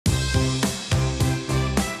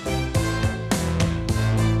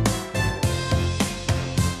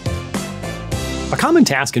common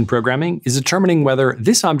task in programming is determining whether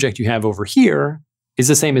this object you have over here is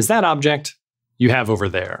the same as that object you have over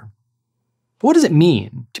there. But what does it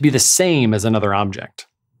mean to be the same as another object?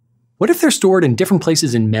 What if they're stored in different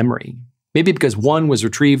places in memory? Maybe because one was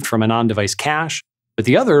retrieved from an on-device cache, but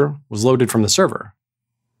the other was loaded from the server.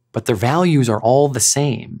 But their values are all the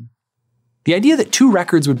same. The idea that two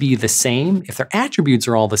records would be the same if their attributes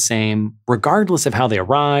are all the same, regardless of how they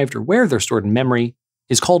arrived or where they're stored in memory,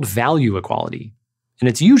 is called value equality, and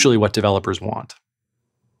it's usually what developers want.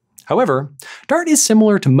 However, Dart is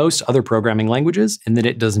similar to most other programming languages in that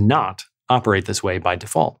it does not operate this way by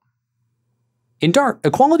default. In Dart,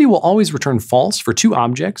 equality will always return false for two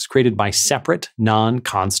objects created by separate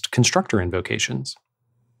non-const constructor invocations.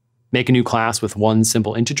 Make a new class with one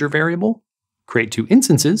simple integer variable, create two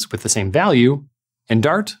instances with the same value, and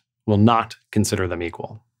Dart will not consider them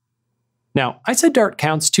equal. Now, I said Dart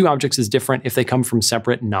counts two objects as different if they come from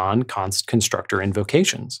separate non-const constructor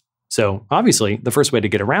invocations. So obviously, the first way to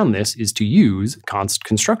get around this is to use Const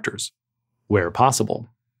Constructors, where possible.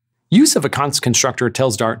 Use of a Const Constructor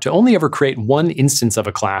tells Dart to only ever create one instance of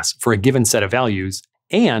a class for a given set of values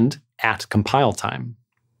and at compile time.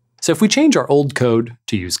 So if we change our old code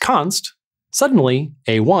to use const, suddenly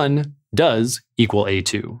A1 does equal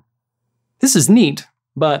A2. This is neat,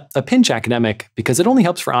 but a pinch academic because it only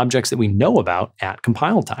helps for objects that we know about at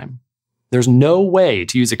compile time. There's no way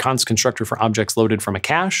to use a Const Constructor for objects loaded from a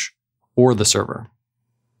cache or the server.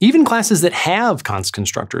 Even classes that have Const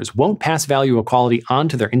Constructors won't pass value equality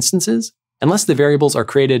onto their instances unless the variables are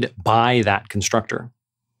created by that constructor.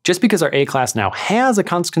 Just because our A class now has a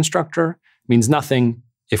Const Constructor means nothing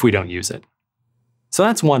if we don't use it. So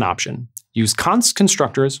that's one option. Use Const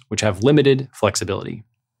Constructors, which have limited flexibility.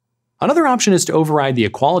 Another option is to override the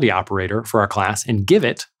equality operator for our class and give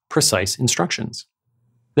it precise instructions.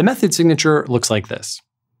 The method signature looks like this.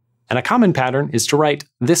 And a common pattern is to write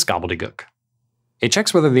this gobbledygook. It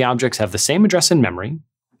checks whether the objects have the same address in memory,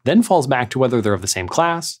 then falls back to whether they're of the same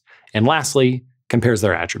class, and lastly, compares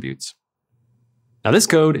their attributes. Now this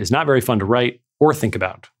code is not very fun to write or think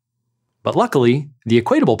about. But luckily, the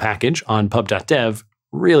Equatable package on pub.dev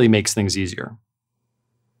really makes things easier.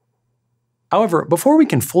 However, before we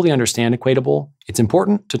can fully understand Equatable, it's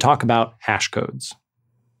important to talk about hash codes.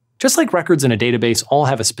 Just like records in a database all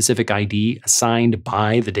have a specific ID assigned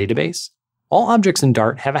by the database, all objects in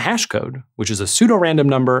Dart have a hash code, which is a pseudo-random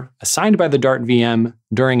number assigned by the Dart VM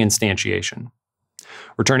during instantiation.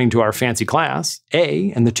 Returning to our fancy class,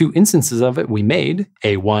 A, and the two instances of it we made,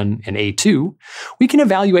 A1 and A2, we can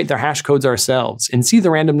evaluate their hash codes ourselves and see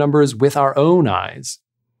the random numbers with our own eyes.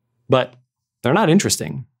 But they're not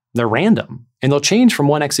interesting. They're random, and they'll change from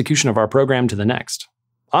one execution of our program to the next.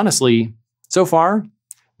 Honestly, so far,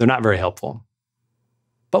 they're not very helpful.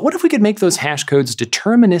 But what if we could make those hash codes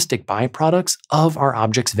deterministic byproducts of our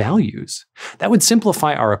object's values? That would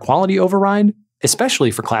simplify our equality override,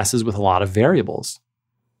 especially for classes with a lot of variables.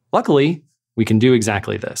 Luckily, we can do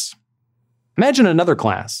exactly this. Imagine another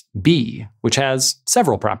class, B, which has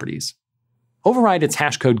several properties. Override its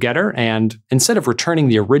hash code getter and, instead of returning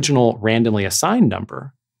the original randomly assigned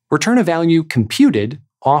number, return a value computed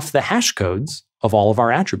off the hash codes of all of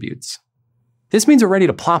our attributes. This means we're ready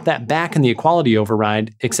to plop that back in the equality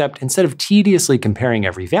override, except instead of tediously comparing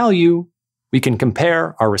every value, we can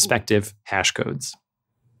compare our respective hash codes.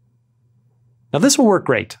 Now this will work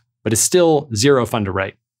great, but it's still zero fun to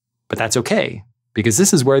write. But that's okay, because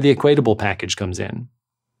this is where the Equatable package comes in.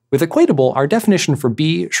 With Equatable, our definition for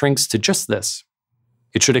B shrinks to just this.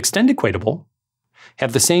 It should extend Equatable,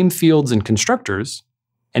 have the same fields and constructors,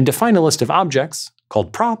 and define a list of objects,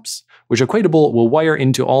 called props, which Equatable will wire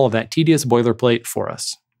into all of that tedious boilerplate for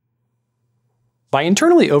us. By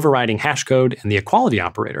internally overriding hash code and the equality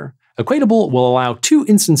operator, Equatable will allow two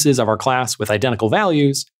instances of our class with identical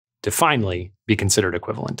values to finally be considered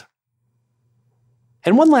equivalent.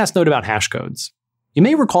 And one last note about hash codes. You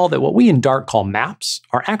may recall that what we in Dart call maps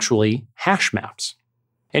are actually hash maps.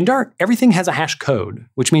 In Dart, everything has a hash code,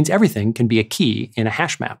 which means everything can be a key in a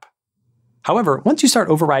hash map. However, once you start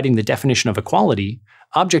overriding the definition of equality,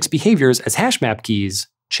 objects' behaviors as hash map keys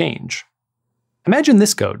change. Imagine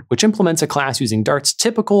this code, which implements a class using Dart's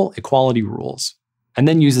typical equality rules, and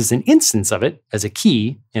then uses an instance of it as a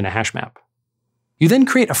key in a hash map. You then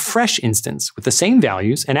create a fresh instance with the same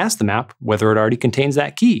values and ask the map whether it already contains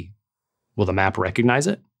that key. Will the map recognize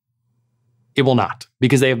it? It will not,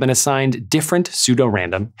 because they have been assigned different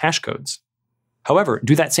pseudo-random hash codes. However,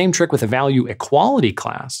 do that same trick with a value equality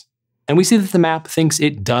class, and we see that the map thinks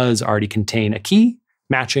it does already contain a key,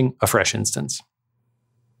 matching a fresh instance.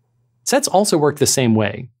 Sets also work the same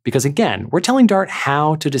way, because again, we're telling Dart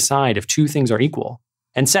how to decide if two things are equal,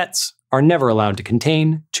 and sets are never allowed to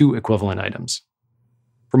contain two equivalent items.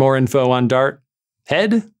 For more info on Dart,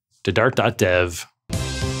 head to dart.dev.